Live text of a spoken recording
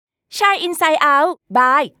Shine Inside Out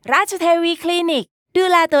by ราชเทวีคลินิกดู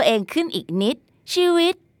แลตัวเองขึ้นอีกนิดชีวิ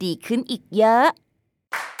ตดีขึ้นอีกเยอะ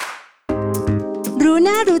รู้ห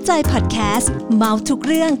น้ารู้ใจพอดแคสต์เมาทุก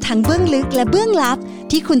เรื่องทั้งเบื้องลึกและเบื้องลับ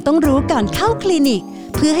ที่คุณต้องรู้ก่อนเข้าคลินิก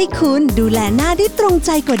เพื่อให้คุณดูแลหน้าได้ตรงใ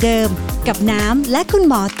จกว่าเดิมกับน้ำและคุณ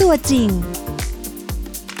หมอตัวจริง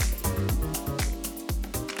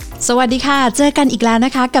สวัสดีค่ะเจอกันอีกแล้วน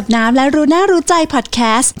ะคะกับน้ำและรู้หน้ารู้ใจพอดแค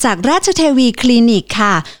สต์จากราชเทวีคลินิก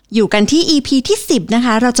ค่ะอยู่กันที่ EP ที่10นะค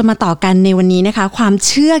ะเราจะมาต่อกันในวันนี้นะคะความเ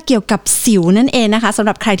ชื่อเกี่ยวกับสิวนั่นเองนะคะสำห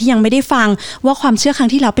รับใครที่ยังไม่ได้ฟังว่าความเชื่อครั้ง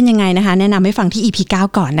ที่แล้วเป็นยังไงนะคะแนะนำให้ฟังที่ EP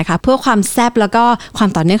 9 ก่อนนะคะเพื่อความแซ่บแล้วก็ความ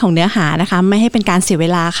ต่อเนื่องของเนื้อหานะคะไม่ให้เป็นการเสียเว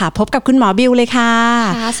ลาค่ะพบกับคุณหมอบิวเลยค่ะ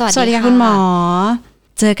สวัสดีค่ะคุณหมอ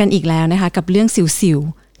เจอกันอีกแล้วนะคะกับเรื่องสิว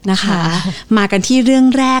นะคะมากันที่เรื่อง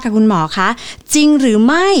แรกค่ะคุณหมอคะจริงหรือ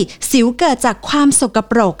ไม่สิวเกิดจากความสก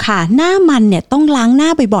ปรกค่ะหน้ามันเนี่ยต้องล้างหน้า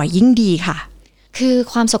บ่อยๆยิ่งดีค่ะคือ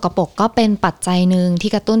ความสกปรกก็เป็นปัจจัยหนึ่ง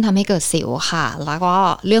ที่กระตุ้นทำให้เกิดสิวค่ะแล้วก็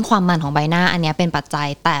เรื่องความมันของใบหน้าอันนี้เป็นปัจจัย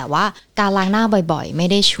แต่ว่าการล้างหน้าบ่อยๆไม่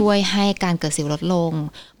ได้ช่วยให้การเกิดสิวลดลง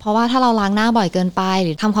เพราะว่าถ้าเราล้างหน้าบ่อยเกินไปห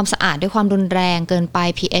รือทำความสะอาดด้วยความรุนแรงเกินไป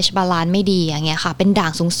pH บาลานซ์ไม่ดีอย่างเงี้ยค่ะเป็นด่า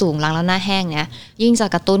งสูงๆล้างแล้วหน้าแห้งเนี่ยยิ่งจะ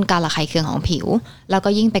กระตุ้นการระคายเคืองของผิวแล้วก็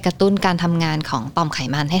ยิ่งไปกระตุ้นการทำงานของต่อมไข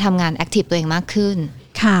มันให้ทำงานแอคทีฟตัวเองมากขึ้น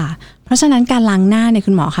ค่ะเพราะฉะนั้นการล้างหน้าเนี่ย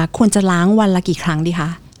คุณหมอคะควรจะล้างวันละกี่ครั้งดีคะ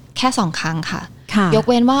แค่2 ครั้งค่ะยก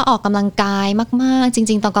เว้นว่าออกกำลังกายมากๆจ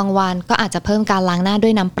ริงๆตอนกลางวันก็อาจจะเพิ่มการล้างหน้าด้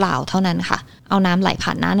วยน้ำเปล่าเท่านั้นค่ะเอาน้ำไหลผ่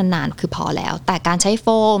านหน้านานๆคือพอแล้วแต่การใช้โฟ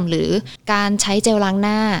มหรือการใช้เจลล้างห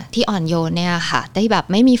น้าที่อ่อนโยนเนี่ยค่ะที่แบบ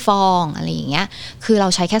ไม่มีฟองอะไรอย่างเงี้ยคือเรา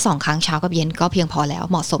ใช้แค่2 ครั้งเช้ากับเย็นก็เพียงพอแล้ว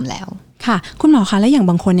เหมาะสมแล้วค่ะคุณหมอคะแล้วอย่าง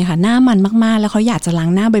บางคนเนี่ยค่ะหน้ามันมากๆแล้วเขาอยากจะล้าง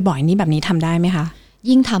หน้าบ่อยๆนี่แบบนี้ทำได้ไหมคะ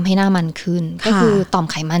ยิ่งทำให้หน้ามันขึ้นก็คือต่อม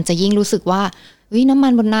ไขมันจะยิ่งรู้สึกว่าน้ำมั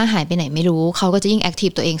นบนหน้าหายไปไหนไม่รู้เขาก็จะยิ่งแอคทีฟ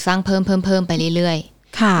ตัวเองสร้างเพิ่มไปเรื่อย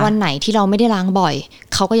ๆวันไหนที่เราไม่ได้ล้างบ่อย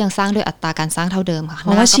เขาก็ยังสร้างด้วยอัตราการสร้างเท่าเดิมค่ะห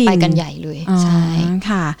น้าก็ไปกันใหญ่เลยใช่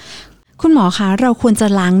ค่ะคุณหมอคะเราควรจะ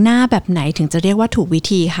ล้างหน้าแบบไหนถึงจะเรียกว่าถูกวิ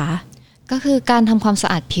ธีคะก็คือการทำความสะ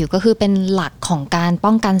อาดผิวก็คือเป็นหลักของการ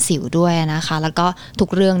ป้องกันสิวด้วยนะคะแล้วก็ทุก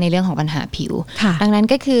เรื่องในเรื่องของปัญหาผิวดังนั้น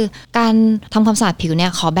ก็คือการทำความสะอาดผิวเนี่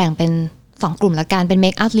ยขอแบ่งเป็น2 กลุ่มละกันเป็น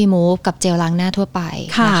Make up Remove กับเจลล้างหน้าทั่วไป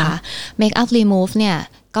นะคะ Make up Remove เนี่ย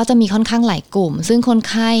ก็จะมีค่อนข้างหลายกลุ่มซึ่งคน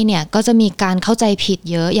ไข้เนี่ยก็จะมีการเข้าใจผิด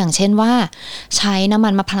เยอะอย่างเช่นว่าใช้น้ำมั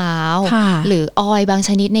นมะพร้าวหรือออยล์บางช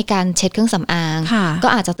นิดในการเช็ดเครื่องสำอางก็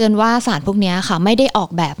อาจจะเตือนว่าสารพวกนี้ค่ะไม่ได้ออก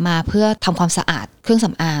แบบมาเพื่อทำความสะอาดเครื่องส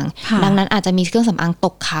ำอางดังนั้นอาจจะมีเครื่องสำอางต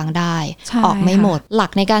กค้างได้ออกไม่หมดหลั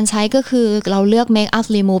กในการใช้ก็คือเราเลือก Make up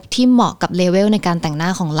Remove ที่เหมาะกับเลเวลในการแต่งหน้า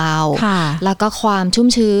ของเราแล้วก็ความชุ่ม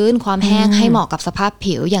ชื้นความแห้งให้เหมาะกับสภาพ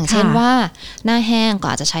ผิวอย่างเช่นว่าหน้าแห้งก็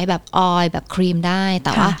อาจจะใช้แบบออยล์แบบครีมได้แ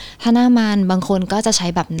ต่ว่าถ้าหน้ามันบางคนก็จะใช้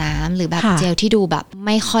แบบน้ำหรือแบบเจลที่ดูแบบไ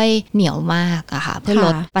ม่ค่อยเหนียวมากอะค่ะเพื่อล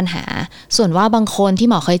ดปัญหาส่วนว่าบางคนที่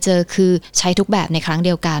หมอเคยเจอคือใช้ทุกแบบในครั้งเ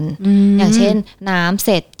ดียวกันอย่างเช่นน้ำเส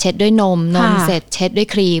ร็จเช็ดด้วยนมเสร็จเช็ดด้วย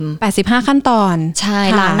ครีม85ขั้นตอนใช่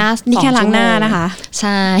ล้างหน้านี่แค่ล้างหน้านะคะใ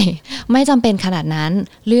ช่ไม่จำเป็นขนาดนั้น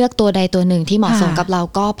เลือกตัวใดตัวหนึ่งที่เหมาะสมกับเรา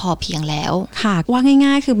ก็พอเพียงแล้วค่ะว่า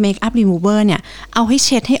ง่ายๆคือ Make up Remover เนี่ยเอาให้เ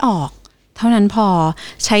ช็ดให้ออกเท่านั้นพอ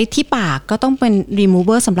ใช้ที่ปากก็ต้องเป็น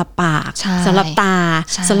remover สำหรับปากสำหรับตา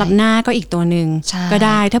สำหรับหน้าก็อีกตัวหนึ่งก็ไ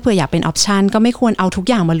ด้ถ้าเผื่ออยากเป็นออปชันก็ไม่ควรเอาทุก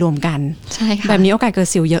อย่างมารวมกันใช่ค่ะแบบนี้โอกาสเกิด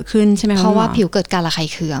สิวเยอะขึ้นใช่ไหมคะเพราะว่าผิวเกิดการระคาย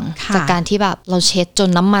เคืองจากการที่แบบเราเช็ดจน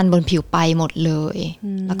น้ำมันบนผิวไปหมดเลย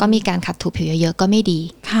แล้วก็มีการขัดถูผิวเยอะๆก็ไม่ดี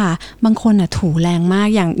ค่ะบางคนถูแรงมาก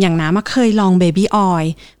อย่างน้ำเคยลองเบบี้ออย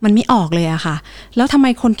ล์มันไม่ออกเลยอะค่ะแล้วทำไม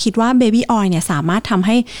คนคิดว่าเบบี้ออยล์เนี่ยสามารถทำใ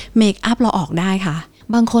ห้เมคอัพเราออกได้คะ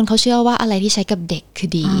บางคนเขาเชื่อว่าอะไรที่ใช้กับเด็กคือ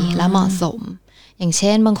ดีและเหมาะสมอย่างเ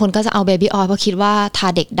ช่นบางคนก็จะเอาเบบี้ออยล์เพราะคิดว่าทา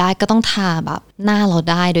เด็กได้ก็ต้องทาแบบหน้าเรา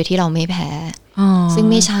ได้โดยที่เราไม่แพ้ซึ่ง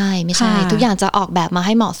ไม่ใช่ทุกอย่างจะออกแบบมาใ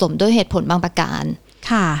ห้เหมาะสมด้วยเหตุผลบางประการ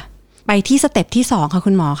ค่ะไปที่สเต็ปที่2ค่ะ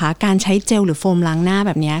คุณหมอคะการใช้เจลหรือโฟมล้างหน้าแ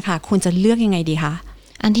บบนี้ค่ะควรจะเลือกยังไงดีคะ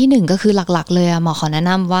อันที่1ก็คือหลักๆเลยหมอขอแนะ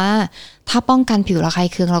นำว่าถ้าป้องกันผิวระคาย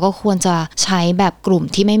เคืองเราก็ควรจะใช้แบบกลุ่ม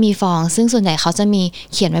ที่ไม่มีฟองซึ่งส่วนใหญ่เขาจะมี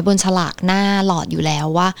เขียนไว้บนฉลากหน้าหลอดอยู่แล้ว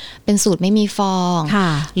ว่าเป็นสูตรไม่มีฟอง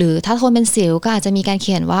หรือถ้าคนเป็นสิวก็อาจจะมีการเ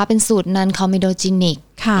ขียนว่าเป็นสูตร non-comedogenic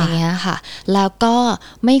อย่างเงี้ยค่ะแล้วก็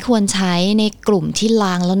ไม่ควรใช้ในกลุ่มที่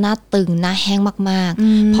ล้างแล้วหน้าตึงหน้าแห้งมาก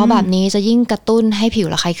ๆเพราะแบบนี้จะยิ่งกระตุ้นให้ผิว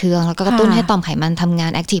ระคายเคืองแล้วก็กระตุ้นให้ต่อมไขมันทำงา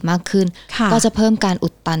นแอคทีฟมากขึ้นก็จะเพิ่มการอุ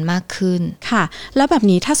ดตันมากขึ้นค่ะแล้วแบบ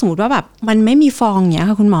นี้ถ้าสมมติว่าแบบมันไม่มีฟองเนี้ย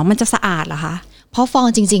ค่ะคุณหมอมันจะสะอาดเหรอคะ เพราะฟอง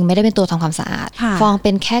จริงๆไม่ได้เป็นตัวทำความสะอาดฟองเ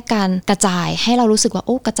ป็นแค่การกระจายให้เรารู้สึกว่าโ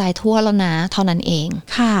อ้กระจายทั่วแล้วนะเท่านั้นเอง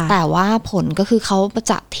แต่ว่าผลก็คือเขา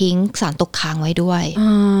จะทิ้งสารตกค้างไว้ด้วย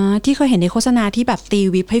ที่เคยเห็นในโฆษณาที่แบบตี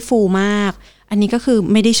วิปให้ฟูมาก อันนี้ก็คือ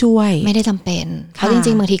ไม่ได้ช่วยไม่ได้จำเป็นเพราะจ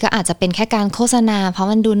ริงๆบางทีก็อาจจะเป็นแค่การโฆษณาเพราะ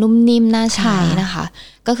มันดูนุ่มนิ่มน่าใช้นะคะ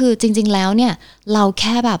ก็คือจริงๆแล้วเนี่ยเราแ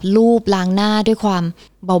ค่แบบลูบล้างหน้าด้วยความ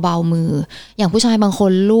เบาๆมืออย่างผู้ชายบางค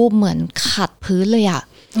นลูบเหมือนขัดพื้นเลยอะ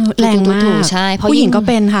แรงมากใช่ผู้หญิงก็เ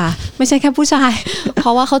ป็นค่ะไม่ใช่แค่ผู้ชายเพร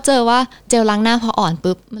าะว่าเขาเจอว่าเจลล้างหน้าพออ่อน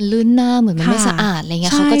ปุ๊บมันลื่นหน้าเหมือนมันไม่สะอาดอะไรเ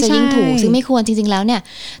งี้ยเขาก็จะยิ่งถูซึ่งไม่ควรจริงๆแล้วเนี่ย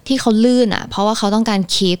ที่เขาลื่นอ่ะเพราะว่าเขาต้องการ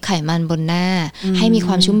คีปไขมันบนหน้าให้มีค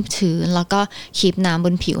วามชุ่มชื้นแล้วก็คีปน้ำบ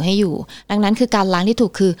นผิวให้อยู่ดังนั้นคือการล้างที่ถู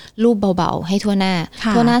กคือลูบเบาๆให้ทั่วหน้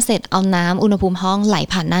าเสร็จเอาน้ำอุณหภูมิห้องไหล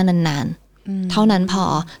ผ่านหน้านานๆเท่านั้นพอ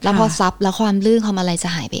แล้วพอซับแล้วความลื่นความอะไรจะ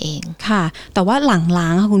หายไปเองค่ะแต่ว่าหลังล้า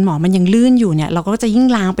งค่ะคุณหมอมันยังลื่นอยู่เนี่ยเราก็จะยิ่ง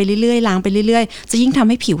ล้างไปเรื่อยๆล้างไปเรื่อยๆจะยิ่งทำ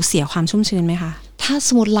ให้ผิวเสียความชุ่มชื้นไหมคะถ้าส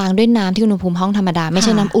มมติล้างด้วยน้ำที่อุณหภูมิห้องธรรมดาไม่ใ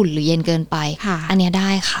ช่น้ำอุ่นหรือเย็นเกินไปอันนี้ได้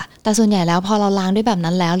ค่ะแต่ส่วนใหญ่แล้วพอเราล้างด้วยแบบ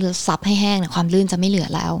นั้นแล้วหรือซับให้แห้งเนี่ยความลื่นจะไม่เหลือ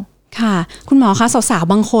แล้วค่ะคุณหมอคะสาว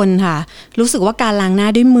ๆบางคนค่ะรู้สึกว่าการล้างหน้า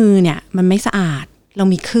ด้วยมือเนี่ยมันไม่สะอาดเรา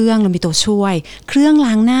มีตัวช่วยเครื่อง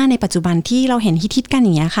ล้างหน้าในปัจจุบันที่เราเห็นฮิตๆกันอ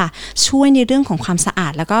ย่างเงี้ยค่ะช่วยในเรื่องของความสะอา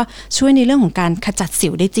ดแล้วก็ช่วยในเรื่องของการขจัดสิ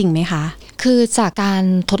วได้จริงไหมคะคือจากการ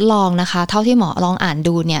ทดลองนะคะเท่าที่หมอลองอ่าน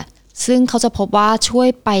ดูเนี่ยซึ่งเขาจะพบว่าช่วย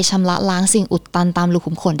ไปชำระล้างสิ่งอุดตันตามรู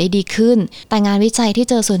ขุมขนได้ดีขึ้นแต่งานวิจัยที่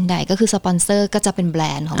เจอส่วนใหญ่ก็คือสปอนเซอร์ก็จะเป็นแบร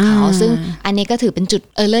นด์ของเขาซึ่งอันนี้ก็ถือเป็นจุด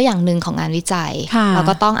เลือกอย่างหนึ่งของงานวิจัยเรา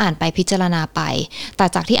ก็ต้องอ่านไปพิจารณาไปแต่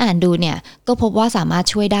จากที่อ่านดูเนี่ยก็พบว่าสามารถ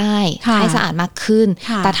ช่วยได้ให้สะอาดมากขึ้น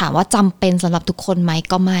แต่ถามว่าจำเป็นสำหรับทุกคนไหม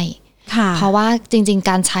ก็ไม่เพราะว่าจริงๆ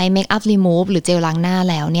การใช้เมคอัพรีมูฟหรือเจลล้างหน้า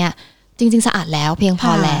แล้วเนี่ยจริงๆสะอาดแล้วเพียงพอ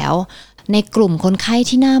แล้วในกลุ่มคนไข้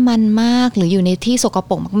ที่หน้ามันมากหรืออยู่ในที่สก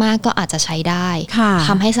ปรกมากๆก็อาจจะใช้ได้ท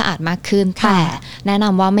ำให้สะอาดมากขึ้นแต่แนะน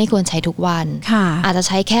ำว่าไม่ควรใช้ทุกวันอาจจะใ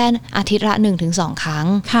ช้แค่อาทิตย์ละ 1-2 ครั้ง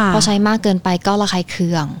เพราะใช้มากเกินไปก็ระคายเคื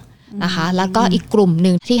องนะคะแล้วก็อีกกลุ่มห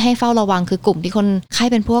นึ่งที่ให้เฝ้าระวังคือกลุ่มที่คนไข้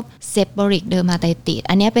เป็นพวกเซปบริกเดอร์มาไตติส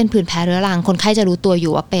อันนี้เป็นผื่นแพ้เรื้อรังคนไข้จะรู้ตัวอ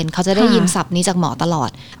ยู่ว่าเป็นเขาจะได้ยินศัพท์นี้จากหมอตลอด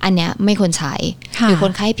อันนี้ไม่ควรใช้หรือค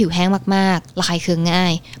นไข้ผิวแห้งมากๆระคายเคืองง่า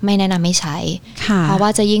ยไม่แนะนำไม่ใช้เพราะว่า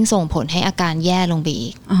จะยิ่งส่งผลให้อาการแย่ลงไปอี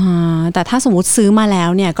กแต่ถ้าสมมติซื้อมาแล้ว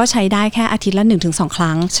เนี่ยก็ใช้ได้แค่อาทิตย์ละ 1-2 ค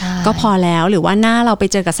รั้งก็พอแล้วหรือว่าหน้าเราไป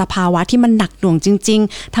เจอกับสภาวะที่มันหนักหน่วงจริง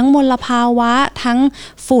ๆทั้งมลภาวะทั้ง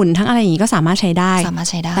ฝุ่นทั้งอะไรอย่างนี้ก็สามารถใช้ได้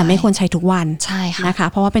แต่ไม่ควรใช้ทุกวันใช่ค่ะนะคะ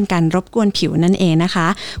เพราะว่าเป็นการรบกวนผิวนั่นเองนะคะ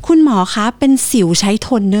คุณหมอคะเป็นสิวใช้โท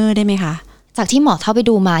นเนอร์ได้ไหมคะจากที่หมอเข้าไป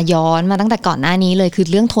ดูมาย้อนมาตั้งแต่ก่อนหน้านี้เลยคือ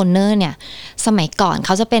เรื่องโทนเนอร์เนี่ยสมัยก่อนเข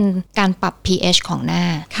าจะเป็นการปรับ pH ของหน้า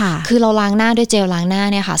คือเราล้างหน้าด้วยเจลล้างหน้า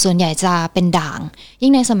เนี่ยค่ะส่วนใหญ่จะเป็นด่างยิ่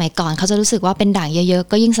งในสมัยก่อนเขาจะรู้สึกว่าเป็นด่างเยอะ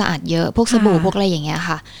ๆก็ยิ่งสะอาดเยอะพวกสบู่พวกอะไรอย่างเงี้ย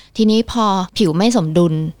ค่ะทีนี้พอผิวไม่สมดุ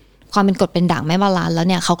ลความเป็นกรดเป็นด่างไม่บาลานซ์แล้ว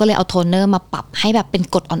เนี่ยเขาก็เลยเอาโทนเนอร์มาปรับให้แบบเป็น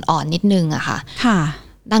กรดอ่อนๆนิดนึงอะค่ะ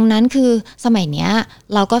ดังนั้นคือสมัยเนี้ย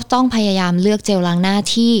เราก็ต้องพยายามเลือกเจลล้างหน้า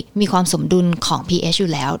ที่มีความสมดุลของ pH อ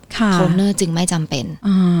ยู่แล้วโทนเนอร์จึงไม่จำเป็น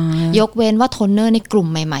ยกเว้นว่าโทนเนอร์ในกลุ่ม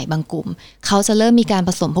ใหม่ๆบางกลุ่มเขาจะเริ่มมีการผ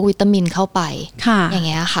สมพวกวิตามินเข้าไปอย่างเ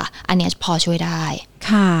งี้ยค่ะอันนี้พอช่วยได้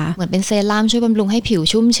เหมือนเป็นเซรั่มช่วยบำรุงให้ผิว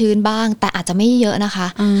ชุ่มชื้นบ้างแต่อาจจะไม่เยอะนะคะ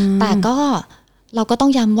แต่ก็เราก็ต้อ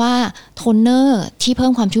งย้ำว่าโทนเนอร์ที่เพิ่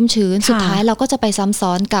มความชุ่มชื้นสุดท้ายเราก็จะไปซ้ำ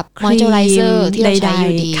ซ้อนกับมอยเจอไรเซอร์ที่เราใช้อ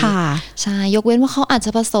ยู่ดีใช่ยกเว้นว่าเขาอาจจ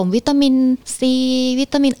ะผสมวิตามินซีวิ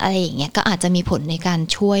ตามินอะไรอย่างเงี้ยก็อาจจะมีผลในการ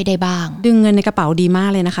ช่วยได้บ้างดึงเงินในกระเป๋าดีมาก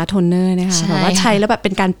เลยนะคะโทนเนอร์นะคะแบบว่าใช้แล้วแบบเ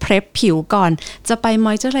ป็นการเพรสผิวก่อนจะไปม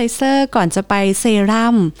อยเจอไรเซอร์ก่อนจะไปเซรั่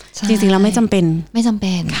มจริงๆแล้วไม่จำเป็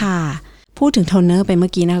นค่ะพูดถึงโทนเนอร์ไปเมื่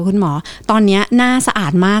อกี้นะคะคุณหมอตอนนี้หน้าสะอา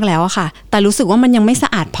ดมากแล้วอะค่ะแต่รู้สึกว่ามันยังไม่สะ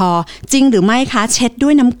อาดพอจริงหรือไม่คะเช็ดด้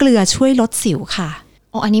วยน้ำเกลือช่วยลดสิวค่ะ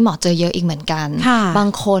อันนี้หมอเจอเยอะอีกเหมือนกันบาง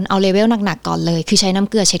คนเอาเลเวลหนักๆก่อนเลยคือใช้น้ำ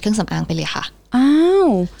เกลือเช็ดเครื่องสำอางไปเลยค่ะ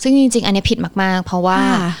ซึ่งจริงๆอันนี้ผิดมากๆเพราะว่า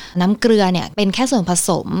น้ำเกลือเนี่ยเป็นแค่ส่วนผส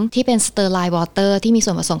มที่เป็น Sterilize Water ที่มี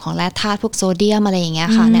ส่วนผสมของแร่ธาตุพวกโซเดียมอะไรอย่างเงี้ย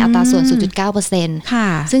ค่ะในอัตราส่วน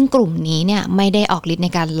 0.9% ซึ่งกลุ่มนี้เนี่ยไม่ได้ออกฤทธิ์ใน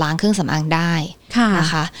การล้างเครื่องสำอางได้นะ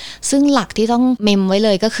คะซึ่งหลักที่ต้องเมมไว้เล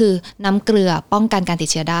ยก็คือน้ำเกลือป้องกันการติด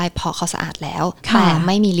เชื้อได้เพราะเขาสะอาดแล้วแต่ไ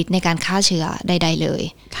ม่มีฤทธิ์ในการฆ่าเชื้อใดๆเลย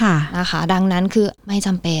นะคะดังนั้นคือไม่จ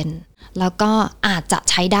ำเป็นแล้วก็อาจจะ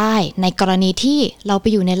ใช้ได้ในกรณีที่เราไป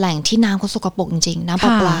อยู่ในแหล่งที่น้ำเขาสกปรกจริงๆน้ำปร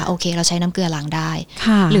ะปาโอเคเราใช้น้ำเกลือล้างได้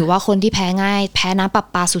หรือว่าคนที่แพ้ง่ายแพ้น้ำประ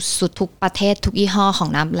ปาสุดๆทุกประเทศทุกยี่ห้อของ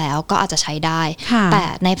น้ำแล้วก็อาจจะใช้ได้แต่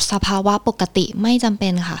ในสภาวะปกติไม่จำเป็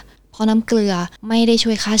นค่ะเพราะน้ำเกลือไม่ได้ช่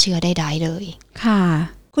วยฆ่าเชื้อใดๆเลยค่ะ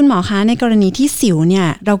คุณหมอคะในกรณีที่สิวเนี่ย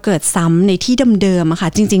เราเกิดซ้ำในที่เดิมๆอะค่ะ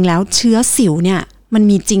จริงๆแล้วเชื้อสิวเนี่ยมัน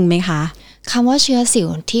มีจริงไหมคะคำว่าเชื้อสิว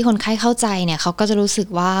ที่คนไข้เข้าใจเนี่ยเขาก็จะรู้สึก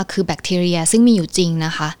ว่าคือแบคทีเรียซึ่งมีอยู่จริงน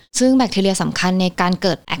ะคะซึ่งแบคทีเรียสำคัญในการเ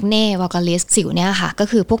กิดแอคเน่วอลกาลิสสิวเนี่ยค่ะก็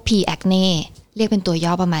คือพวก P แอคเน่ เรียกเป็นตัวย่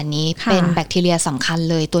อประมาณนี้เป็นแบคทีเรียสำคัญ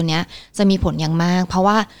เลยตัวเนี้ยจะมีผลอย่างมากเพราะ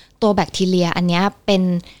ว่าตัวแบคทีเรียอันเนี้ยเป็น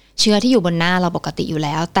เชื้อที่อยู่บนหน้าเราปกติอยู่แ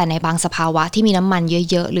ล้วแต่ในบางสภาวะที่มีน้ำมัน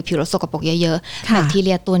เยอะๆหรือผิวเราสกปรกเยอะๆแบคทีเ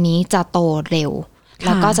รียตัวนี้จะโตเร็วแ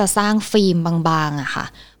ล้วก็จะสร้างฟิล์มบางๆอะค่ะ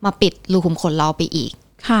มาปิดรูขุมขนเราไปอีก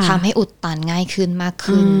ทำให้อุดตันง่ายขึ้นมาก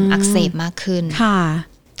ขึ้นอักเสบมากขึ้น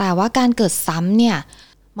แต่ว่าการเกิดซ้ำเนี่ย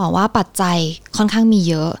หมอว่าปัจจัยค่อนข้างมี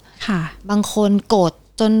เยอะบางคนกด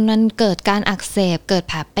จนมันเกิดการอักเสบเกิด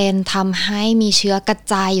แผลเป็นทำให้มีเชื้อกระ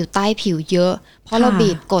จายอยู่ใต้ผิวเยอะเพราะเรา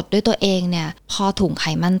บีบกดด้วยตัวเองเนี่ยพอถุงไข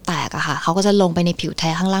มันแตกอะค่ะเขาก็จะลงไปในผิวแท้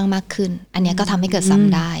ข้างล่างมากขึ้นอันนี้ก็ทำให้เกิดซ้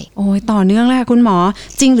ำได้โอ้ยต่อเนื่องเลยค่ะคุณหมอ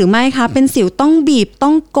จริงหรือไม่คะเป็นสิวต้องบีบต้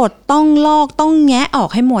องกดต้องลอกต้องแงะออก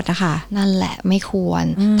ให้หมดอะค่ะนั่นแหละไม่ควร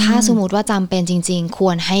ถ้าสมมติว่าจำเป็นจริงๆค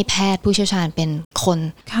วรให้แพทย์ผู้เชี่ยวชาญเป็นคน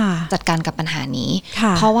จัดการกับปัญหานี้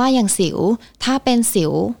เพราะว่าอย่างสิวถ้าเป็นสิ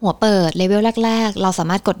วหัวเปิดเลเวลแรกๆเราสา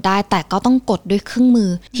มารถกดได้แต่ก็ต้องกดด้วยเครื่องมือ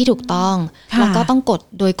ที่ถูกต้องแล้วก็ต้องกด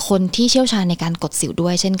โดยคนที่เชี่ยวชาญในการกดสิวด้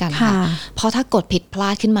วยเช่นกันค่ะเพราะถ้ากดผิดพลา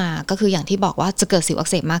ดขึ้นมาก็คืออย่างที่บอกว่าจะเกิดสิวอัก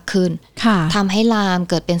เสบมากขึ้นทำให้ลาม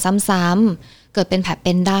เกิดเป็นซ้ำๆเกิดเป็นแผลเ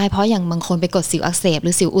ป็นได้เพราะอย่างบางคนไปกดสิวอักเสบห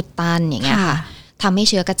รือสิวอุดตันอย่างเงี้ยค่ะทำให้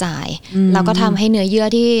เชื้อกระจายแล้วก็ทำให้เนื้อเยื่อ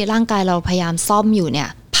ที่ร่างกายเราพยายามซ่อมอยู่เนี่ย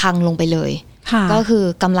พังลงไปเลยก็คือ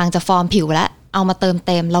กำลังจะฟอร์มผิวแล้วเอามาเติมเ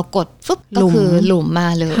ต็มเรากดฟึบก็คือหลุมมา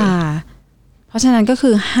เลยเพราะฉะนั้นก็คื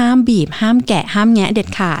อห้ามบีบห้ามแกะห้ามแงะเด็ด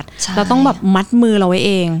ขาดเราต้องแบบมัดมือเราไว้เ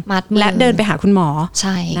องและเดินไปหาคุณหมอใ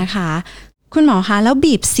ช่นะคะคุณหมอคะแล้ว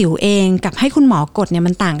บีบสิวเองกับให้คุณหมอกดเนี่ย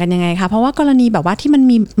มันต่างกันยังไงคะเพราะว่ากรณีแบบว่าที่มัน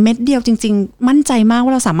มีเม็ดเดียวจริงๆมั่นใจมากว่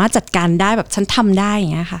าเราสามารถจัดการได้แบบฉันทำได้อย่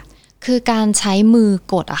างเงี้ยค่ะคือการใช้มือ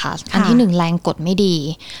กดอะค่ะอันที่หนึ่งแรงกดไม่ดี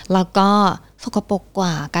แล้วก็สกปรกกว่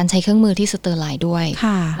าการใช้เครื่องมือที่สเตอร์ไลน์ด้วย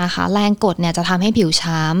นะคะแรงกดเนี่ยจะทำให้ผิว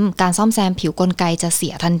ช้ำการซ่อมแซมผิวกลไกจะเสี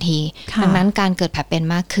ยทันทีดังนั้นการเกิดแผลเป็น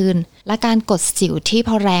มากขึ้นและการกดสิวที่พ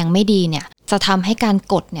อแรงไม่ดีเนี่ยจะทำให้การ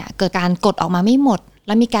กดเนี่ยเกิดการกดออกมาไม่หมดแ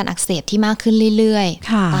ละมีการอักเสบที่มากขึ้นเรื่อย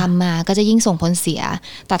ๆตามมาก็จะยิ่งส่งผลเสีย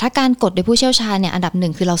แต่ถ้าการกดโดยผู้เชี่ยวชาญเนี่ยอันดับหนึ่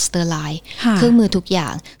งคือเราสเตอร์ไลน์เครื่องมือทุกอย่า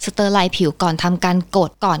งสเตอร์ไลน์ผิวก่อนทำการกด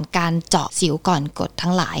ก่อนการเจาะสิวก่อนกดทั้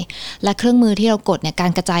งหลายและเครื่องมือที่เรากดเนี่ยกา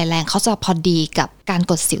รกระจายแรงเขาจะพอดีกับการ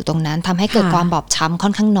กดสิวตรงนั้นทำให้เกิดความบอบช้ำค่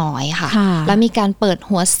อนข้างน้อยค่ะแล้วมีการเปิด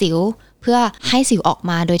หัวสิวเพื่อให้สิวออก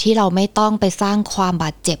มาโดยที่เราไม่ต้องไปสร้างความบา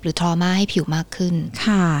ดเจ็บหรือทรมาให้ผิวมากขึ้น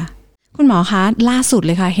ค่ะคุณหมอคะล่าสุดเ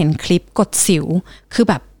ลยค่ะเห็นคลิปกดสิวคือ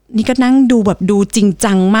แบบนี่ก็นั่งดูแบบดูจริง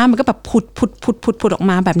จังมากมันก็แบบผุดออก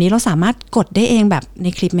มาแบบนี้เราสามารถกดได้เองแบบใน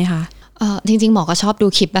คลิปไหมคะจริงๆหมอก็ชอบดู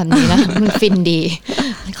คลิปแบบนี้นะ มันฟินดี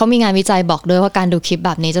เขามีงานวิจัยบอกด้วยว่าการดูคลิปแ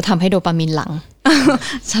บบนี้จะทำให้โดปามีนหลั่ง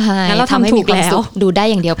ใช่เราทำให้มีความสุขดูได้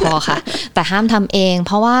อย่างเดียวพอค่ะแต่ห้ามทำเองเ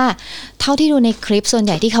พราะว่าเท่าที่ดูในคลิปส่วนให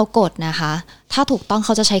ญ่ที่เขากดนะคะถ้าถูกต้องเข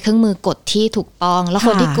าจะใช้เครื่องมือกดที่ถูกต้องแล้วค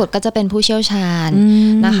นที่กดก็จะเป็นผู้เชี่ยวชาญ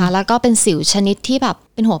นะคะแล้วก็เป็นสิวชนิดที่แบบ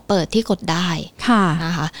เป็นหัวเปิดที่กดได้น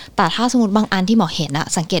ะคะแต่ถ้าสมมติบางอันที่หมอเห็นอะ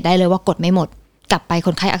สังเกตได้เลยว่ากดไม่หมดกลับไปค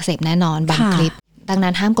นไข้อักเสบแน่นอนบางคลิปดัง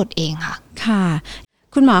นั้นห้ามกดเองค่ะค่ะ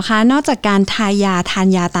คุณหมอคะนอกจากการทาน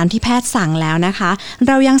ยาตามที่แพทย์สั่งแล้วนะคะเ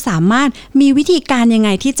รายังสามารถมีวิธีการยังไง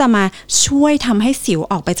ที่จะมาช่วยทำให้สิว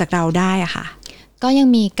ออกไปจากเราได้อะค่ะก็ยัง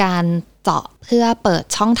มีการเจาะเพื่อเปิด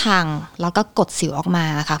ช่องทางแล้วก็กดสิวออกมา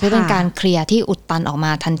ค่ะเพื่อเป็นการเคลียร์ที่อุดตันออกม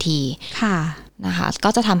าทันทีค่ะนะคะก็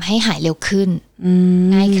จะทำให้หายเร็วขึ้น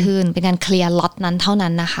ง่ายขึ้นเป็นการเคลียร์ล็อตนั้นเท่านั้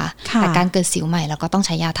นนะคะแต่การเกิดสิวใหม่เราก็ต้องใ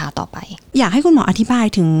ช้ยาทาต่อไปอยากให้คุณหมออธิบาย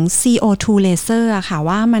ถึง CO2 laser อะค่ะ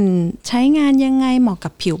ว่ามันใช้งานยังไงเหมาะกั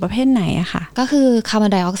บผิวประเภทไหนอะค่ะก็คือคาร์บอ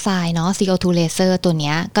นไดออกไซด์เนาะ CO2 laser ตัวเ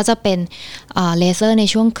นี้ยก็จะเป็นเลเซอร์ใน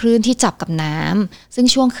ช่วงคลื่นที่จับกับน้ำซึ่ง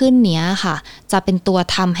ช่วงคลื่นเนี้ยค่ะจะเป็นตัว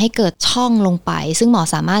ทำให้เกิดช่องลงไปซึ่งหมอ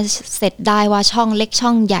สามารถเซตได้ว่าช่องเล็กช่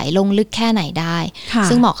องใหญ่ลงลึกแค่ไหนได้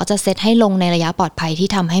ซึ่งหมอก็จะเซตให้ลงในระยะปลอดภัยที่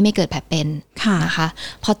ทำให้ไม่เกิดแผลเป็นนะคะ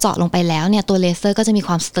พอเจาะลงไปแล้วเนี่ยตัวเลเซอร์ก็จะมีค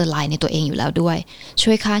วามสเตอร์ไลน์ในตัวเองอยู่แล้วด้วย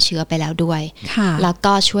ช่วยฆ่าเชื้อไปแล้วด้วยแล้ว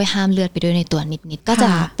ก็ช่วยห้ามเลือดไปด้วยในตัวนิดๆก็จะ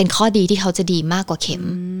เป็นข้อดีที่เขาจะดีมากกว่าเข็ม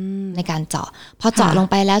ในการเจาะพอเจาะลง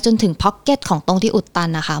ไปแล้วจนถึงพ็อกเก็ตของตรงที่อุดตัน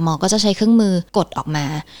นะคะหมอก็จะใช้เครื่องมือกดออกมา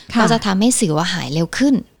ก็จะทำให้สิวหายเร็ว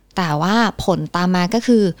ขึ้นแต่ว่าผลตามมาก็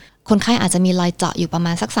คือคนไข้อาจจะมีรอยเจาะอยู่ประม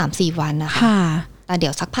าณสัก 3-4 วันนะคะแต่เดี๋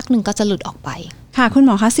ยวสักพักนึงก็จะหลุดออกไปค่ะคุณหม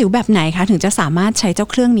อคะสิวแบบไหนคะถึงจะสามารถใช้เจ้า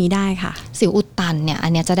เครื่องนี้ได้ค่ะสิวอุดตันเนี่ยอั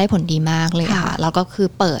นนี้จะได้ผลดีมากเลยค่ะแล้วก็คือ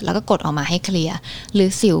เปิดแล้วก็กดออกมาให้เคลียร์หรือ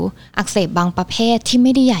สิวอักเสบบางประเภทที่ไ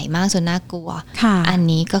ม่ได้ใหญ่มากจนน่ากลัวอัน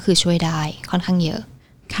นี้ก็คือช่วยได้ค่อนข้างเยอะ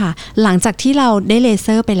ค่ะหลังจากที่เราได้เลเซ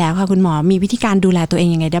อร์ไปแล้วค่ะคุณหมอมีวิธีการดูแลตัวเอง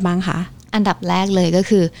ยังไงได้บ้างคะอันดับแรกเลยก็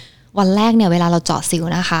คือวันแรกเนี่ยเวลาเราเจาะสิว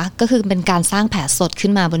นะคะก็คือเป็นการสร้างแผลสดขึ้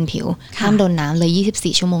นมาบนผิวห้ามโดนน้ำเลย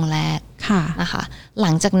24 ชั่วโมงแรกนะคะหลั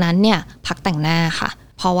งจากนั้นเนี่ยพักแต่งหน้าค่ะ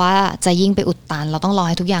พ เพราะว่าจะยิ่งไปอุดตันเราต้องรอใ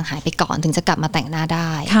ห้ทุกอย่างหายไปก่อนถึงจะกลับมาแต่งหน้าไ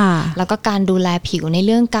ด้แล้วก็การดูแลผิวในเ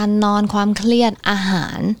รื่องการนอนความเครียดอาหา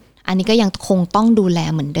รอันนี้ก็ยังคงต้องดูแล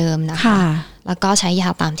เหมือนเดิมนะคะแล้วก็ใช้ยา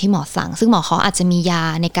ตามที่หมอสั่งซึ่งหมอเขาอาจจะมียา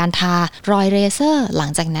ในการทารอยเลเซอร์หลั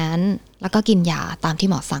งจากนั้นแล้วก็กินยาตามที่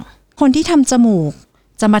หมอสั่งคนที่ทำจมูก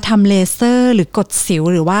จะมาทำเลเซอร์หรือกดสิว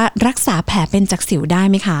หรือว่ารักษาแผลเป็นจากสิวได้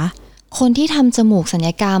ไหมคะคนที่ทำจมูกศัลย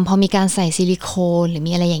กรรมพอมีการใส่ซิลิโคนหรือ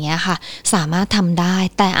มีอะไรอย่างเงี้ยค่ะสามารถทำได้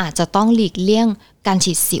แต่อาจจะต้องหลีกเลี่ยงการ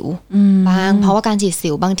ฉีดสิวบางเพราะว่าการฉีดสิ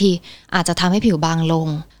วบางทีอาจจะทำให้ผิวบางลง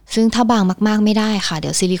ซึ่งถ้าบางมากๆไม่ได้ค่ะเดี๋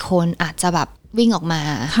ยวซิลิโคนอาจจะแบบวิ่งออกมา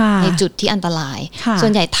ในจุดที่อันตรายส่ว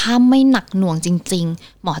นใหญ่ถ้าไม่หนักหน่วงจริง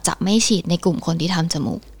ๆหมอจะไม่ฉีดในกลุ่มคนที่ทำจ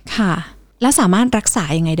มูกค่ะแล้วสามารถรักษา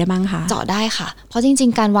ยังไงได้บ้างคะเจาะได้ค่ะเพราะจริง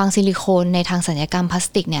ๆการวางซิลิโคนในทางศัลยกรรมพลาส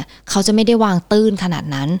ติกเนี่ยเขาจะไม่ได้วางตื้นขนาด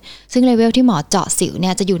นั้นซึ่งเลเวลที่หมอเจาะสิวเนี่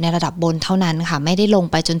ยจะอยู่ในระดับบนเท่านั้นค่ะไม่ได้ลง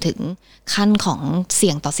ไปจนถึงขั้นของเสี่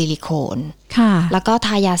ยงต่อซิลิโคนค่ะแล้วก็ท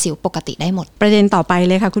ายาสิวปกติได้หมดประเด็นต่อไป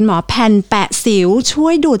เลยค่ะคุณหมอแผ่นแปะสิวช่ว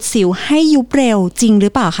ยดูดสิวให้ยุบเร็วจริงหรื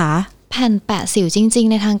อเปล่าคะแผ่นแปะสิวจริง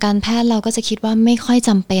ๆในทางการแพทย์เราก็จะคิดว่าไม่ค่อยจ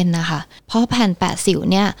ำเป็นนะคะเพราะแผ่นแปะสิว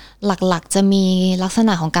เนี่ยหลักๆจะมีลักษณ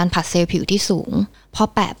ะของการผลัดเซลล์ผิวที่สูงพอ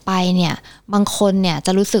แปะไปเนี่ยบางคนเนี่ยจ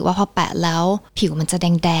ะรู้สึกว่าพอแปะแล้วผิวมันจะ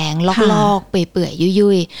แดงๆลอกๆเปื่อยๆ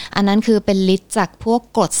ยุ่ยๆอันนั้นคือเป็นฤทธิ์จากพวก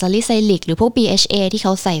กรดซาลิไซลิกหรือพวก BHA ที่เข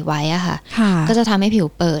าใส่ไว้อะค่ะก็จะทำให้ผิว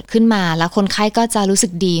เปิดขึ้นมาแล้วคนไข้ก็จะรู้สึ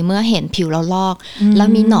กดีเมื่อเห็นผิวเราลอกแล้ว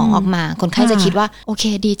มีหนองออกมาคนไข้จะคิดว่าโอเค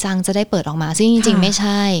ดีจังจะได้เปิดออกมาซึ่งจริงๆไม่ใ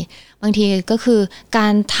ช่บางทีก็คือกา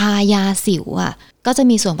รทายาสิวอ่ะก็จะ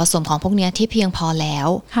มีส่วนผสมของพวกนี้ที่เพียงพอแล้ว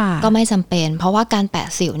ก็ไม่จำเป็นเพราะว่าการแปะ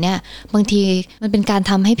สิวเนี่ยบางทีมันเป็นการ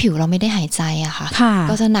ทำให้ผิวเราไม่ได้หายใจอะค่ะ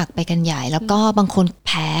ก็จะหนักไปกันใหญ่แล้วก็บางคนแ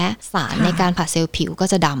พ้สารในการผัดเซลล์ผิวก็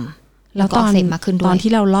จะดำแล้วตอน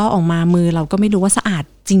ที่เราลอกออกมามือเราก็ไม่รู้ว่าสะอาด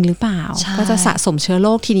จริงหรือเปล่าก็จะสะสมเชื้อโร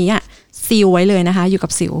คทีนี้อ่ะซีลไว้เลยนะคะอยู่กั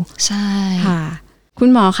บสิวใช่ค่ะคุณ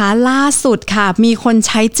หมอคะล่าสุดค่ะมีคนใ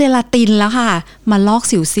ช้เจลาตินแล้วค่ะมาลอก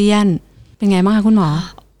สิวเซียนเป็นไงบ้างคะคุณหมอ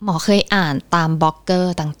เคยอ่านตามบล็อกเกอ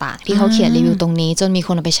ร์ต่างๆที่เขาเขียนรีวิวตรงนี้จนมีค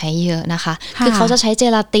นเอาไปใช้เยอะนะคะคือเขาจะใช้เจ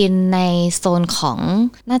ลาตินในโซนของ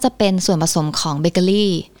น่าจะเป็นส่วนผสมของเบเกอ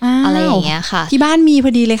รี่อะไรอย่างเงี้ยค่ะที่บ้านมีพ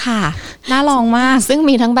อดีเลยค่ะน่าลองมากซึ่ง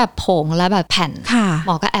มีทั้งแบบผงและแบบแผ่นหม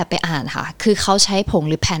อก็แอบไปอ่านค่ะคือเขาใช้ผง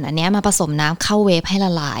หรือแผ่นอันนี้มาผสมน้ำเข้าเวฟให้ล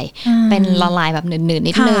ะลายเป็นละลายแบบหนืดๆ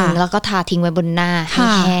นิดนึงแล้วก็ทาทิ้งไว้บนหน้าให้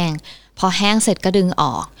แห้งพอแห้งเสร็จก็ดึงอ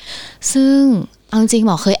อกซึ่งเอาจริงห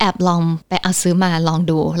มอเคยแอบลองไปเอาซื้อมาลอง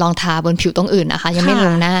ดูลองทาบนผิวตรงอื่นนะคะยังไม่ล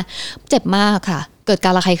งหน้าเจ็บมากค่ะเกิดกา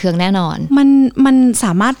รระคายเคืองแน่นอนมันส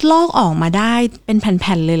ามารถลอกออกมาได้เป็นแ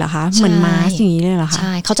ผ่นๆเลยเหรอคะเหมือนมาสอย่างนี้เลยเหรอคะใ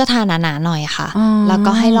ช่เขาจะทาหนาๆหน่อยค่ะแล้ว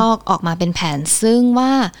ก็ให้ลอกออกมาเป็นแผ่นซึ่งว่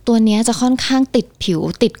าตัวนี้จะค่อนข้างติดผิว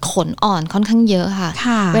ติดขนอ่อนค่อนข้างเยอะค่ะ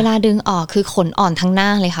เวลาดึงออกคือขนอ่อนทั้งหน้า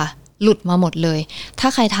เลยค่ะหลุดมาหมดเลยถ้า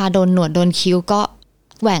ใครทาโดนหนวดโดนคิ้วก็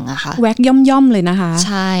แหว่งอะค่ะแวกย่อมๆเลยนะคะใ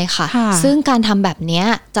ช่ค่ะซึ่งการทำแบบนี้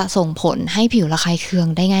จะส่งผลให้ผิวระคายเคือง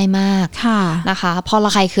ได้ง่ายมากนะคะพอร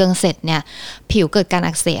ะคายเคืองเสร็จเนี่ยผิวเกิดการ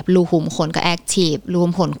อักเสบรูขุมขนก็แอคทีฟรูขุ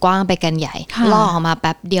มขนกว้างไปกันใหญ่ลอกออกมาแ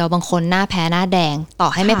ป๊บเดียวบางคนหน้าแพ้หน้าแดงต่อ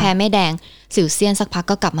ให้ไม่แพ้ไม่แดงสิวเซียนสักพัก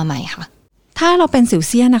ก็กลับมาใหม่ค่ะถ้าเราเป็นสิวเ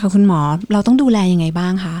ซียนนะคะคุณหมอเราต้องดูแลยังไงบ้า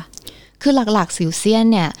งคะคือหลักๆสิวเซียน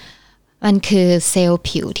เนี่ยมันคือเซลล์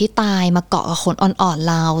ผิวที่ตายมาเกาะกับขนอ่อนๆ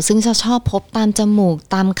เราซึ่งจะชอบพบตามจมูก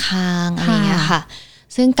ตามคางอะไรอย่างเงี้ยค่ะ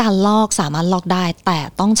ซึ่งการลอกสามารถลอกได้แต่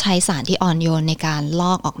ต้องใช้สารที่อ่อนโยนในการล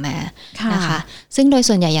อกออกมานะคะซึ่งโดย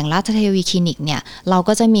ส่วนใหญ่อย่างราชเทวีคลินิกเนี่ยเรา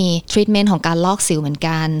ก็จะมีทรีทเมนต์ของการลอกสิวเหมือน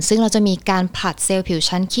กันซึ่งเราจะมีการผลัดเซลล์ผิว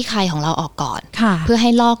ชั้นขี้ใครของเราออกก่อนเพื่อให้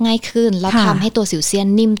ลอกง่ายขึ้นแล้วทำให้ตัวสิวเซียน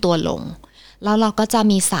นิ่มตัวลงแล้วเราก็จะ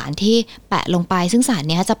มีสารที่แปะลงไปซึ่งสาร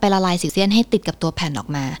นี้จะไปละลายสิวเซียนให้ติดกับตัวแผ่นออก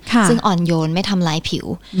มาซึ่งอ่อนโยนไม่ทำร้ายผิว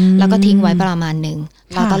แล้วก็ทิ้งไว้ประมาณนึง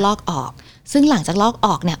แล้วก็ลอกออกซึ่งหลังจากลอกอ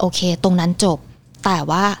อกเนี่ยโอเคตรงนั้นจบแต่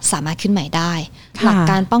ว่าสามารถขึ้นใหม่ได้หลัก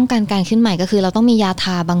การป้องกันการขึ้นใหม่ก็คือเราต้องมียาท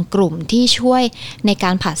าบางกลุ่มที่ช่วยในก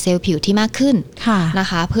ารผลัดเซลล์ผิวที่มากขึ้นนะ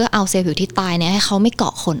คะเพื่อเอาเซลล์ผิวที่ตายเนี่ยให้เขาไม่เกา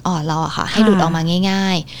ะขนอ่อนเราอะค่ะให้หลุดออกมาง่า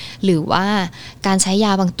ยๆหรือว่าการใช้ย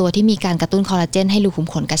าบางตัวที่มีการกระตุ้นคอลลาเจนให้รูขุม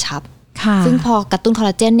ขนกระชับซึ่งพอกระตุ้นคอลล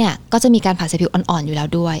าเจนเนี่ยก็จะมีการผลัดเซลล์ผิวอ่อนๆอยู่แล้ว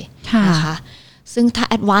ด้วยนะคะซึ่งถ้า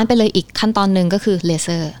แอดวานซ์ไปเลยอีกขั้นตอนหนึ่งก็คือเลเซ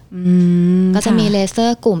อร์ก็จะมีเลเซอ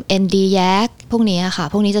ร์กลุ่ม ND-YAG พวกนี้ค่ะ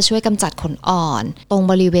พวกนี้จะช่วยกำจัดขนอ่อนตรง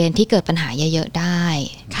บริเวณที่เกิดปัญหาเยอะๆได้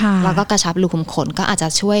แล้วก็กระชับรูขุมขนก็อาจจะ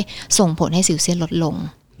ช่วยส่งผลให้สิวเซียนลดลง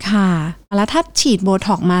ค่ะแล้วถ้าฉีดโบ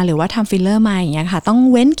ท็อกมาหรือว่าทำฟิลเลอร์มาอย่างเงี้ยค่ะต้อง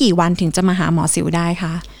เว้นกี่วันถึงจะมาหาหมอสิวได้ค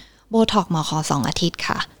ะโบท็อกหมอขอ2 อาทิตย์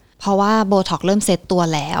ค่ะ เพราะว่าโบท็อกเริ่มเซตตัว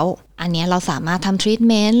แล้วอันนี้เราสามารถทำทรีท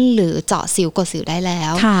เมนต์หรือเจาะสิวกดสิวได้แล้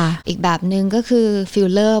วอีกแบบนึงก็คือฟิล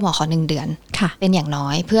เลอร์หมอขอ1 เดือนเป็นอย่างน้อ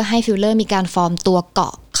ยเพื่อให้ฟิลเลอร์มีการฟอร์มตัวเกา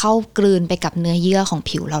ะเข้ากลืนไปกับเนื้อเยื่อของ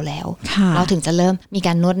ผิวเราแล้วเราถึงจะเริ่มมีก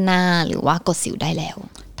ารนวดหน้าหรือว่ากดสิวได้แล้ว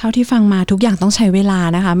เท่าที่ฟังมาทุกอย่างต้องใช้เวลา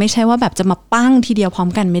นะคะไม่ใช่ว่าแบบจะมาปั้งทีเดียวพร้อม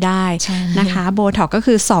กันไม่ได้นะคะโบท็อกก็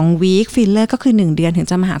คือ2 วีคฟิลเลอร์ก็คือ1 เดือนถึง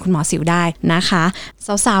จะมาหาคุณหมอสิวได้นะคะ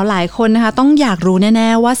สาวๆหลายคนนะคะต้องอยากรู้แน่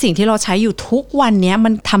ๆว่าสิ่งที่เราใช้อยู่ทุกวันนี้มั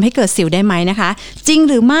นทำให้เกิดสิวได้ไหมนะคะจริง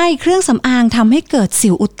หรือไม่เครื่องสำอางทำให้เกิดสิ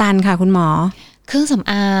วอุดตันค่ะคุณหมอเครื่องส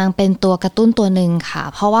ำอางเป็นตัวกระตุ้นตัวหนึ่งค่ะ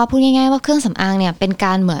เพราะว่าพูดง่ายๆว่าเครื่องสำอางเนี่ยเป็นก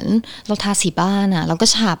ารเหมือนเราทาสีบ้านอะเราก็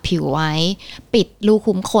ฉาบผิวไว้ปิดรู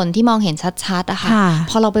ขุมขนที่มองเห็นชัดๆอะค่ะ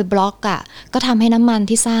พอเราไปบล็อกอะก็ทำให้น้ำมัน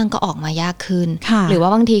ที่สร้างก็ออกมายากขึ้นหรือว่า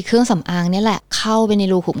บางทีเครื่องสำอางเนี่ยแหละเข้าไปใน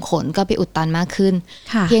รูขุมขนก็ไปอุดตันมากขึ้น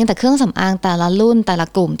เพียงแต่เครื่องสำอางแต่ละรุ่นแต่ละ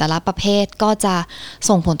กลุ่มแต่ละประเภทก็จะ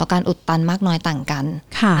ส่งผลต่อการอุดตันมากน้อยต่างกัน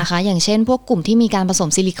นะคะอย่างเช่นพวกกลุ่มที่มีการผสม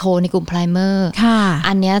ซิลิโคนในกลุ่มไพรเมอร์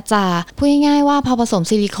อันนี้จะพูดง่ายๆว่าพอผสม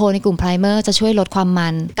ซิลิโคนในกลุ่มไพรเมอร์จะช่วยลดความมั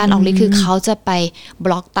นการออกฤทธิ์คือเขาจะไปบ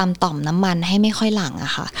ล็อกตามต่อมน้ำมันให้ไม่ค่อยหลั่งอ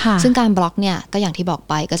ะค่ะซึ่งการบล็อกเนี่ยก็อย่างที่บอก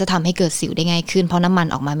ไปก็จะทำให้เกิดสิวได้ง่ายขึ้นเพราะน้ำมัน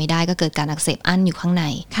ออกมาไม่ได้ก็เกิดการอักเสบอั้นอยู่ข้างใน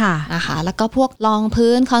นะคะแล้วก็พวกรอง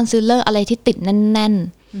พื้นคอนซีลเลอร์อะไรที่ติดแน่น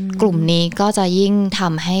ๆกลุ่มนี้ก็จะยิ่งท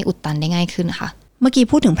ำให้อุดตันได้ง่ายขึ้นค่ะเมื่อกี้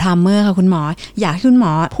พูดถึงพรามเมอร์ค่ะคุณหมออยากให้คุณหม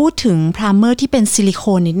อพูดถึงพรามเมอร์ที่เป็นซิลิโค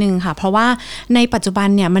นนิดนึงค่ะเพราะว่าในปัจจุบัน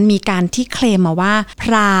เนี่ยมันมีการที่เคลมมาว่าพ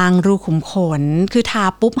รางรูขุมขนคือทา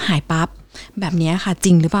ปุ๊บหายปั๊บแบบนี้ค่ะจ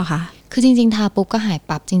ริงหรือเปล่าคะคือจริงๆทาปุ๊บก็หาย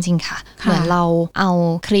ปั๊บจริงๆค่ะเหมือนเราเอา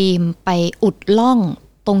ครีมไปอุดร่อง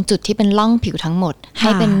ตรงจุดที่เป็นร่องผิวทั้งหมดให้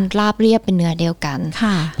เป็นราบเรียบเป็นเนื้อเดียวกัน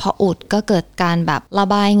พออุดก็เกิดการแบบระ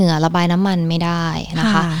บายเหงื่อระบายน้ำมันไม่ได้นะ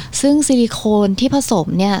คะซึ่งซิลิโคนที่ผสม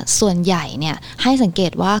เนี่ยส่วนใหญ่เนี่ยให้สังเก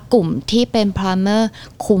ตว่ากลุ่มที่เป็นไพรเมอร์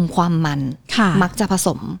คุมความมันมักจะผส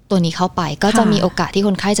มตัวนี้เข้าไปก็จะมีโอกาสที่ค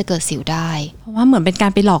นไข้จะเกิดสิวได้เพราะว่าเหมือนเป็นกา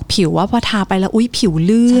รไปหลอกผิวว่าพอทาไปแล้วอุ๊ยผิว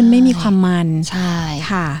ลื่นไม่มีความมันใช่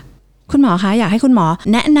ค่ะคุณหมอคะอยากให้คุณหมอ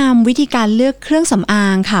แนะนำวิธีการเลือกเครื่องสำอา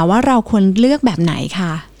งค่ะว่าเราควรเลือกแบบไหนค่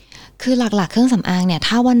ะคือหลักๆเครื่องสำอางเนี่ย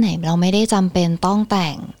ถ้าวันไหนเราไม่ได้จำเป็นต้องแต่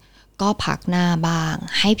งก็พักหน้าบ้าง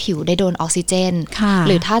ให้ผิวได้โดนออกซิเจนห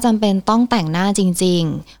รือถ้าจำเป็นต้องแต่งหน้าจริง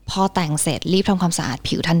ๆพอแต่งเสร็จรีบทำความสะอาด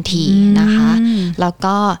ผิวทันทีนะคะแล้ว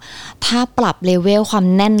ก็ถ้าปรับเลเวลความ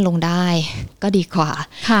แน่นลงได้ก็ดีกว่า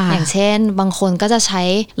อย่างเช่นบางคนก็จะใช้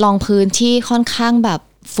รองพื้นที่ค่อนข้างแบบ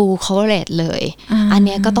full coverage เลยอัน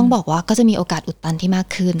นี้ก็ต้องบอกว่าก็จะมีโอกาสอุดตันที่มาก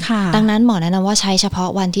ขึ้นดังนั้นหมอแนะนำว่าใช้เฉพาะ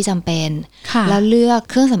วันที่จำเป็นแล้วเลือก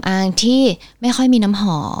เครื่องสำอางที่ไม่ค่อยมีน้ำห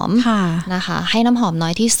อมนะคะให้น้ำหอมน้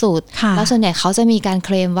อยที่สุดแล้วส่วนใหญ่เขาจะมีการเค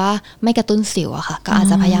ลมว่าไม่กระตุ้นสิวอะค่ะก็อาจ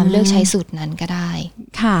จะพยายามเลือกใช้สูตรนั้นก็ได้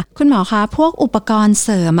ค่ะคุณหมอคะพวกอุปกรณ์เส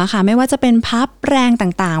ริมอะค่ะไม่ว่าจะเป็นพับแปรง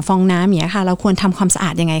ต่างๆฟองน้ำอย่างเงี้ยค่ะเราควรทำความสะอา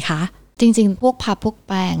ดยังไงคะจริงๆพวกพับพวกแ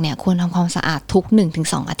ปรงเนี่ยควรทำความสะอาดทุก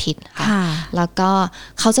 1-2 อาทิตย์ค่ะแล้วก็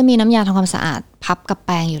เขาจะมีน้ำยาทำความสะอาดพับกับแป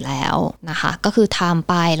รงอยู่แล้วนะคะก็คือทำ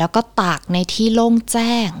ไปแล้วก็ตากในที่โล่งแ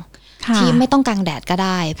จ้งที่ไม่ต้องกางแดดก็ไ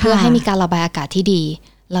ด้เพื่อให้มีการระบายอากาศที่ดี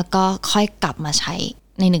แล้วก็ค่อยกลับมาใช้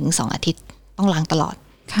ใน 1-2 อาทิตย์ต้องล้างตลอด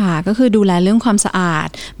ค่ะก็คือดูแลเรื่องความสะอาด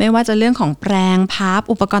ไม่ว่าจะเรื่องของแปรงพับ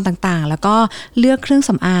อุปกรณ์ต่างๆแล้วก็เลือกเครื่องส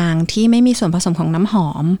ำอางที่ไม่มีส่วนผสมของน้ำหอ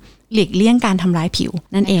มหลีกเลี่ยงการทำร้ายผิว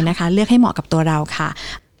นั่นเองนะคะเลือกให้เหมาะกับตัวเราค่ะ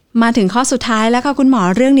มาถึงข้อสุดท้ายแล้วค่ะคุณหมอ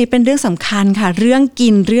เรื่องนี้เป็นเรื่องสำคัญค่ะเรื่องกิ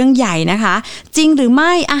นเรื่องใหญ่นะคะจริงหรือไ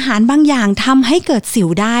ม่อาหารบางอย่างทำให้เกิดสิว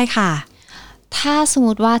ได้ค่ะถ้าสมม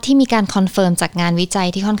ติว่าที่มีการคอนเฟิร์มจากงานวิจัย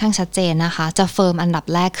ที่ค่อนข้างชัดเจนนะคะจะเฟิร์มอันดับ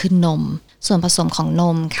แรกคือนมส่วนผสมของน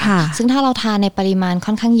มค่ะซึ่งถ้าเราทานในปริมาณค่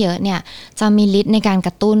อนข้างเยอะเนี่ยจะมีฤทธิ์ในการก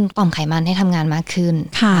ระตุ้นต่อมไขมันให้ทำงานมากขึ้น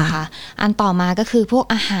นะคะอันต่อมาก็คือพวก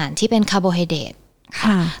อาหารที่เป็นคาร์โบไฮเดรต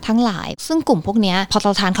ทั้งหลายซึ่งกลุ่มพวกนี้พอเร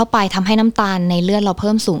าทานเข้าไปทำให้น้ำตาลในเลือดเราเ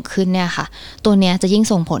พิ่มสูงขึ้นเนี่ยค่ะตัวนี้จะยิ่ง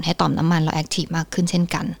ส่งผลให้ต่อมน้ำมันเราแอคทีฟมากขึ้นเช่น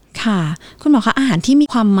กันค่ะคุณหมอคะอาหารที่มี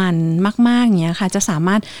ความมันมากๆอย่างเงี้ยค่ะจะสาม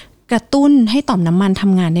ารถกระตุ้นให้ต่อมน้ำมันท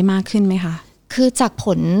ำงานได้มากขึ้นไหมคะคือจากผ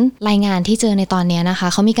ลรายงานที่เจอในตอนนี้นะคะ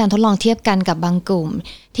เขามีการทดลองเทียบกันกับบางกลุ่ม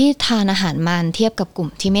ที่ทานอาหารมันเทียบกับกลุ่ม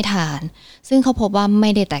ที่ไม่ทานซึ่งเขาพบว่าไม่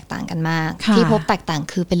ได้แตกต่างกันมากที่พบแตกต่าง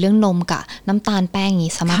คือเป็นเรื่องนมกับน้ำตาลแป้ง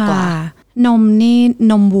นี้ซะมากกว่านมนี่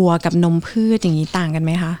นมวัวกับนมพืชอย่างนี้ต่างกันไห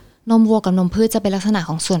มคะนมวัวกับนมพืชจะเป็นลักษณะ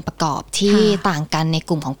ของส่วนประกอบที่ต่างกันในก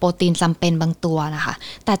ลุ่มของโปรตีนจำเป็นบางตัวนะคะ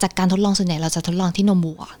แต่จากการทดลองส่วนใหญ่เราจะทดลองที่นม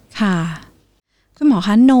วัวค่ะคุณหมอค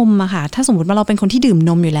ะนมอะค่ะถ้าสมมติว่าเราเป็นคนที่ดื่ม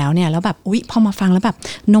นมอยู่แล้วเนี่ยแล้วแบบอุ๊ยพอมาฟังแล้วแบบ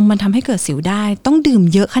นมมันทำให้เกิดสิวได้ต้องดื่ม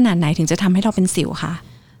เยอะขนาดไหนถึงจะทำให้เราเป็นสิวคะ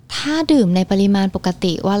ถ้าดื่มในปริมาณปก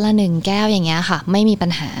ติวันละ1 แก้วอย่างเงี้ยค่ะไม่มีปั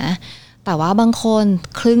ญหา แต่ว่าบางคน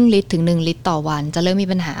ครึ่งลิตรถึง1ลิตรต่อวันจะเริ่มมี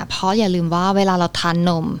ปัญหาเพราะอย่าลืมว่าเวลาเราทาน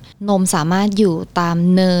นมสามารถอยู่ตาม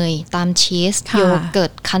เนยตามชีสโยเกิร์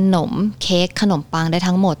ตขนมเค้กขนมปังได้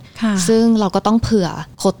ทั้งหมดซึ่งเราก็ต้องเผื่อ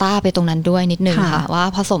โควต้าไปตรงนั้นด้วยนิดนึงค่ะว่า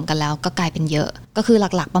ผสมกันแล้วก็กลายเป็นเยอะก็คือ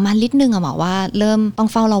หลักๆประมาณลิตรนึงอะหมอว่าเริ่มต้อง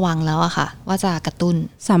เฝ้าระวังแล้วอะค่ะว่าจะกระตุ้น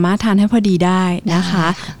สามารถทานให้พอดีได้นะคะ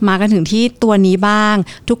มากันถึงที่ตัวนี้บ้าง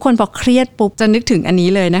ทุกคนพอเครียดปุ๊บจะนึกถึงอันนี้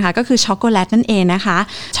เลยนะคะก็คือช็อกโกแลตนั่นเองนะคะ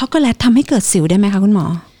ช็อกโกแลตทำให้เกิดสิวได้ไหมคะคุณหมอ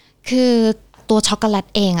คือตัวช็อกโกแลต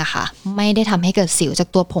เองอะค่ะไม่ได้ทำให้เกิดสิวจาก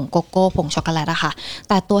ตัวผงโกโก้ผงช็อกโกแลตอะค่ะ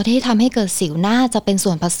แต่ตัวที่ทำให้เกิดสิวน่าจะเป็นส่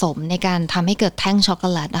วนผสมในการทำให้เกิดแท่งช็อกโก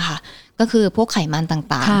แลตนะคะก็คือพวกไขมัน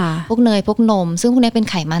ต่างๆพวกเนยพวกนมซึ่งพวกนี้เป็น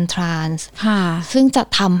ไขมันทรานส์ซึ่งจะ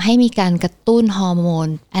ทำให้มีการกระตุ้นฮอร์โมน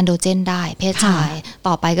แอนโดรเจนได้เพศชาย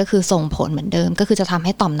ต่อไปก็คือส่งผลเหมือนเดิมก็คือจะทำใ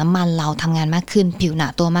ห้ต่อมน้ำมันเราทำงานมากขึ้นผิวหนา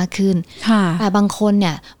ตัวมากขึ้นแต่บางคนเ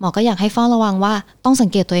นี่ยหมอก็อยากให้เฝ้าระวังว่าต้องสัง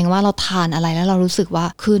เกตตัวเองว่าเราทานอะไรแล้วเรารู้สึกว่า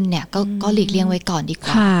ขึ้นเนี่ยก็หลีกเลี่ยงไว้ก่อนดีก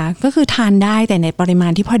ว่าก็คือทานได้แต่ในปริมา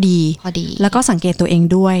ณที่พอดีแล้วก็สังเกตตัวเอง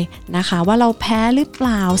ด้วยนะคะว่าเราแพ้หรือเป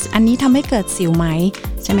ล่าอันนี้ทำให้เกิดสิวไหม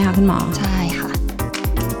ใช่ไหมคะคุณหมอใช่ค่ะ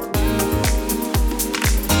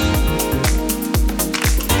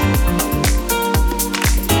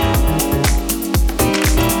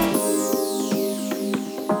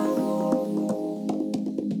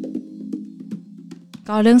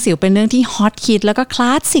ก็เรื่องสิวเป็นเรื่องที่ฮอตฮิตแล้วก็คล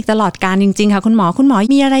าสสิกตลอดกาลจริงๆค่ะคุณหมอ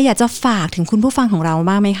มีอะไรอยากจะฝากถึงคุณผู้ฟังของเรา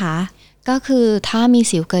บ้างไหมคะก็คือถ้ามี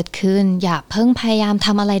สิวเกิดขึ้นอย่าเพิ่งพยายามท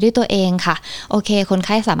ำอะไรด้วยตัวเองค่ะโอเคคนไ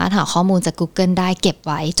ข้สามารถหาข้อมูลจาก Google ได้เก็บไ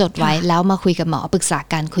ว้จดไว้แล้วมาคุยกับหมอปรึกษา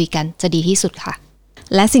กันคุยกันจะดีที่สุดค่ะ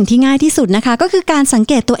และสิ่งที่ง่ายที่สุดนะคะก็คือการสัง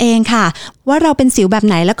เกตตัวเองค่ะว่าเราเป็นสิวแบบ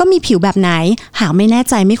ไหนแล้วก็มีผิวแบบไหนหากไม่แน่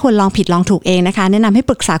ใจไม่ควรลองผิดลองถูกเองนะคะแนะนำให้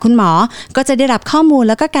ปรึกษาคุณหมอก็จะได้รับข้อมูล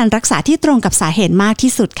แล้วก็การรักษาที่ตรงกับสาเหตุมาก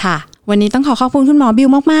ที่สุดค่ะวันนี้ต้องขอบคุณคุณหมอบิว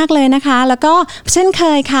มากๆเลยนะคะแล้วก็เช่นเค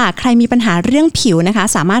ยค่ะใครมีปัญหาเรื่องผิวนะคะ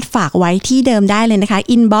สามารถฝากไว้ที่เดิมได้เลยนะคะ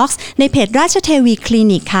อินบ็อกซ์ในเพจราชเทวีคลิ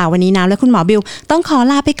นิกค่ะวันนี้น้ำและคุณหมอบิวต้องขอ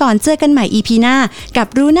ลาไปก่อนเจอกันใหม่ EP หน้ากับ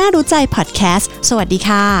รู้หน้ารู้ใจพอดแคสต์สวัสดี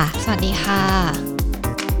ค่ะสวัสดีค่ะ